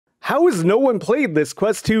How has no one played this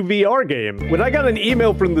Quest 2 VR game? When I got an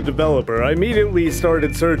email from the developer, I immediately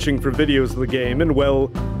started searching for videos of the game, and well,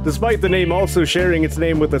 despite the name also sharing its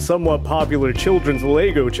name with a somewhat popular children's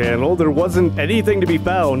LEGO channel, there wasn't anything to be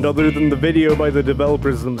found other than the video by the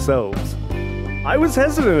developers themselves. I was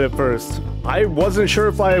hesitant at first. I wasn't sure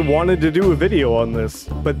if I wanted to do a video on this,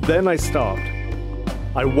 but then I stopped.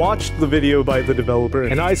 I watched the video by the developer,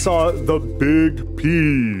 and I saw the big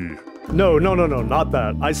P. No, not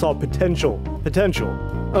that. I saw potential. Potential.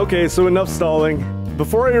 Okay, so enough stalling.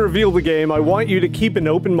 Before I reveal the game, I want you to keep an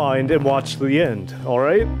open mind and watch to the end,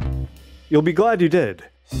 alright? You'll be glad you did.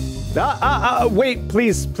 Wait,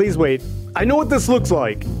 please wait. I know what this looks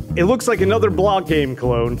like. It looks like another block game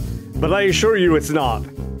clone, but I assure you it's not.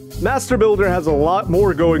 Master Builder has a lot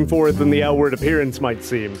more going for it than the outward appearance might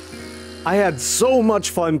seem. I had so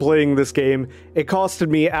much fun playing this game, it costed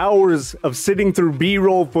me hours of sitting through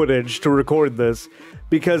B-roll footage to record this,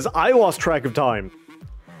 because I lost track of time.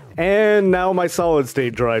 And now my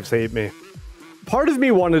solid-state drives hate me. Part of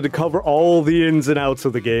me wanted to cover all the ins and outs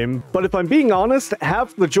of the game, but if I'm being honest,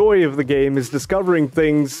 half the joy of the game is discovering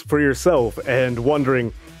things for yourself and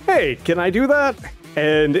wondering, hey, can I do that?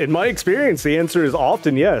 And in my experience, the answer is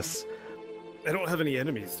often yes. I don't have any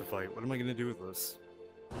enemies to fight. What am I going to do with this?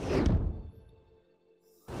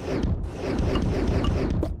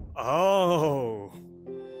 Oh.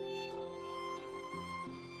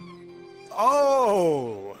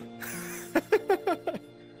 Oh.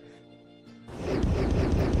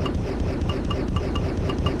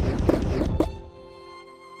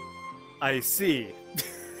 I see.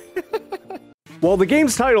 While the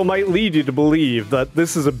game's title might lead you to believe that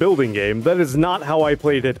this is a building game, that is not how I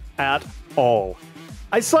played it at all.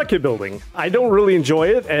 I suck at building. I don't really enjoy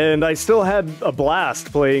it, and I still had a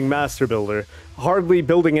blast playing Master Builder, hardly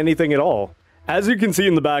building anything at all. As you can see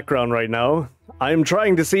in the background right now, I am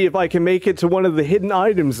trying to see if I can make it to one of the hidden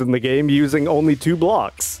items in the game using only 2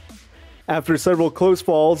 blocks. After several close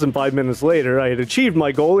falls and 5 minutes later, I had achieved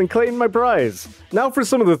my goal and claimed my prize. Now for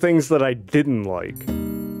some of the things that I didn't like.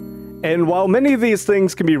 And while many of these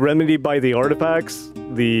things can be remedied by the artifacts,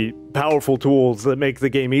 the powerful tools that make the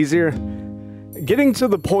game easier, getting to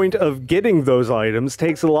the point of getting those items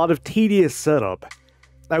takes a lot of tedious setup.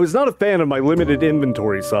 I was not a fan of my limited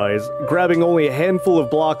inventory size. Grabbing only a handful of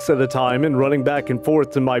blocks at a time and running back and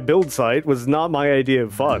forth to my build site was not my idea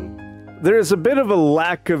of fun. There is a bit of a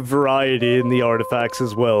lack of variety in the artifacts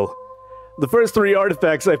as well. The first 3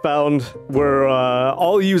 artifacts I found were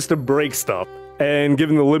all used to break stuff. And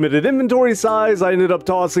given the limited inventory size, I ended up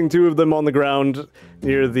tossing 2 of them on the ground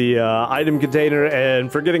near the item container and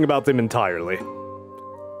forgetting about them entirely.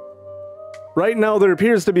 Right now, there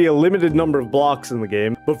appears to be a limited number of blocks in the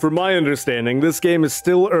game, but from my understanding, this game is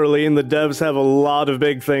still early and the devs have a lot of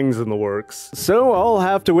big things in the works. So I'll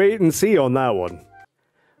have to wait and see on that one.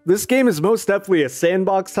 This game is most definitely a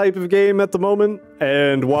sandbox type of game at the moment,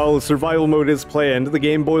 and while the survival mode is planned, the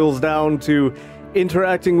game boils down to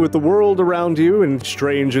interacting with the world around you in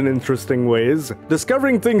strange and interesting ways,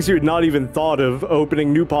 discovering things you'd not even thought of,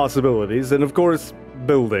 opening new possibilities, and of course,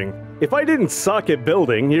 building. If I didn't suck at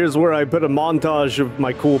building, here's where I put a montage of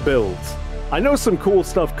my cool builds. I know some cool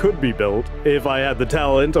stuff could be built, if I had the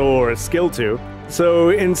talent or skill to, so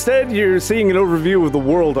instead you're seeing an overview of the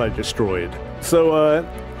world I destroyed. So,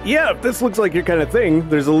 yeah, if this looks like your kind of thing,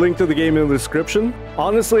 there's a link to the game in the description.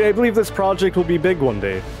 Honestly, I believe this project will be big one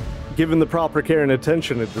day, given the proper care and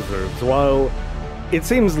attention it deserves. While it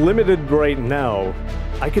seems limited right now,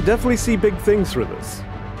 I could definitely see big things for this.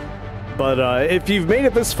 But if you've made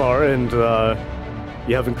it this far and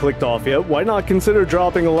you haven't clicked off yet, why not consider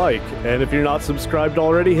dropping a like? And if you're not subscribed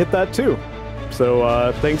already, hit that too.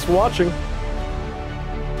 So thanks for watching.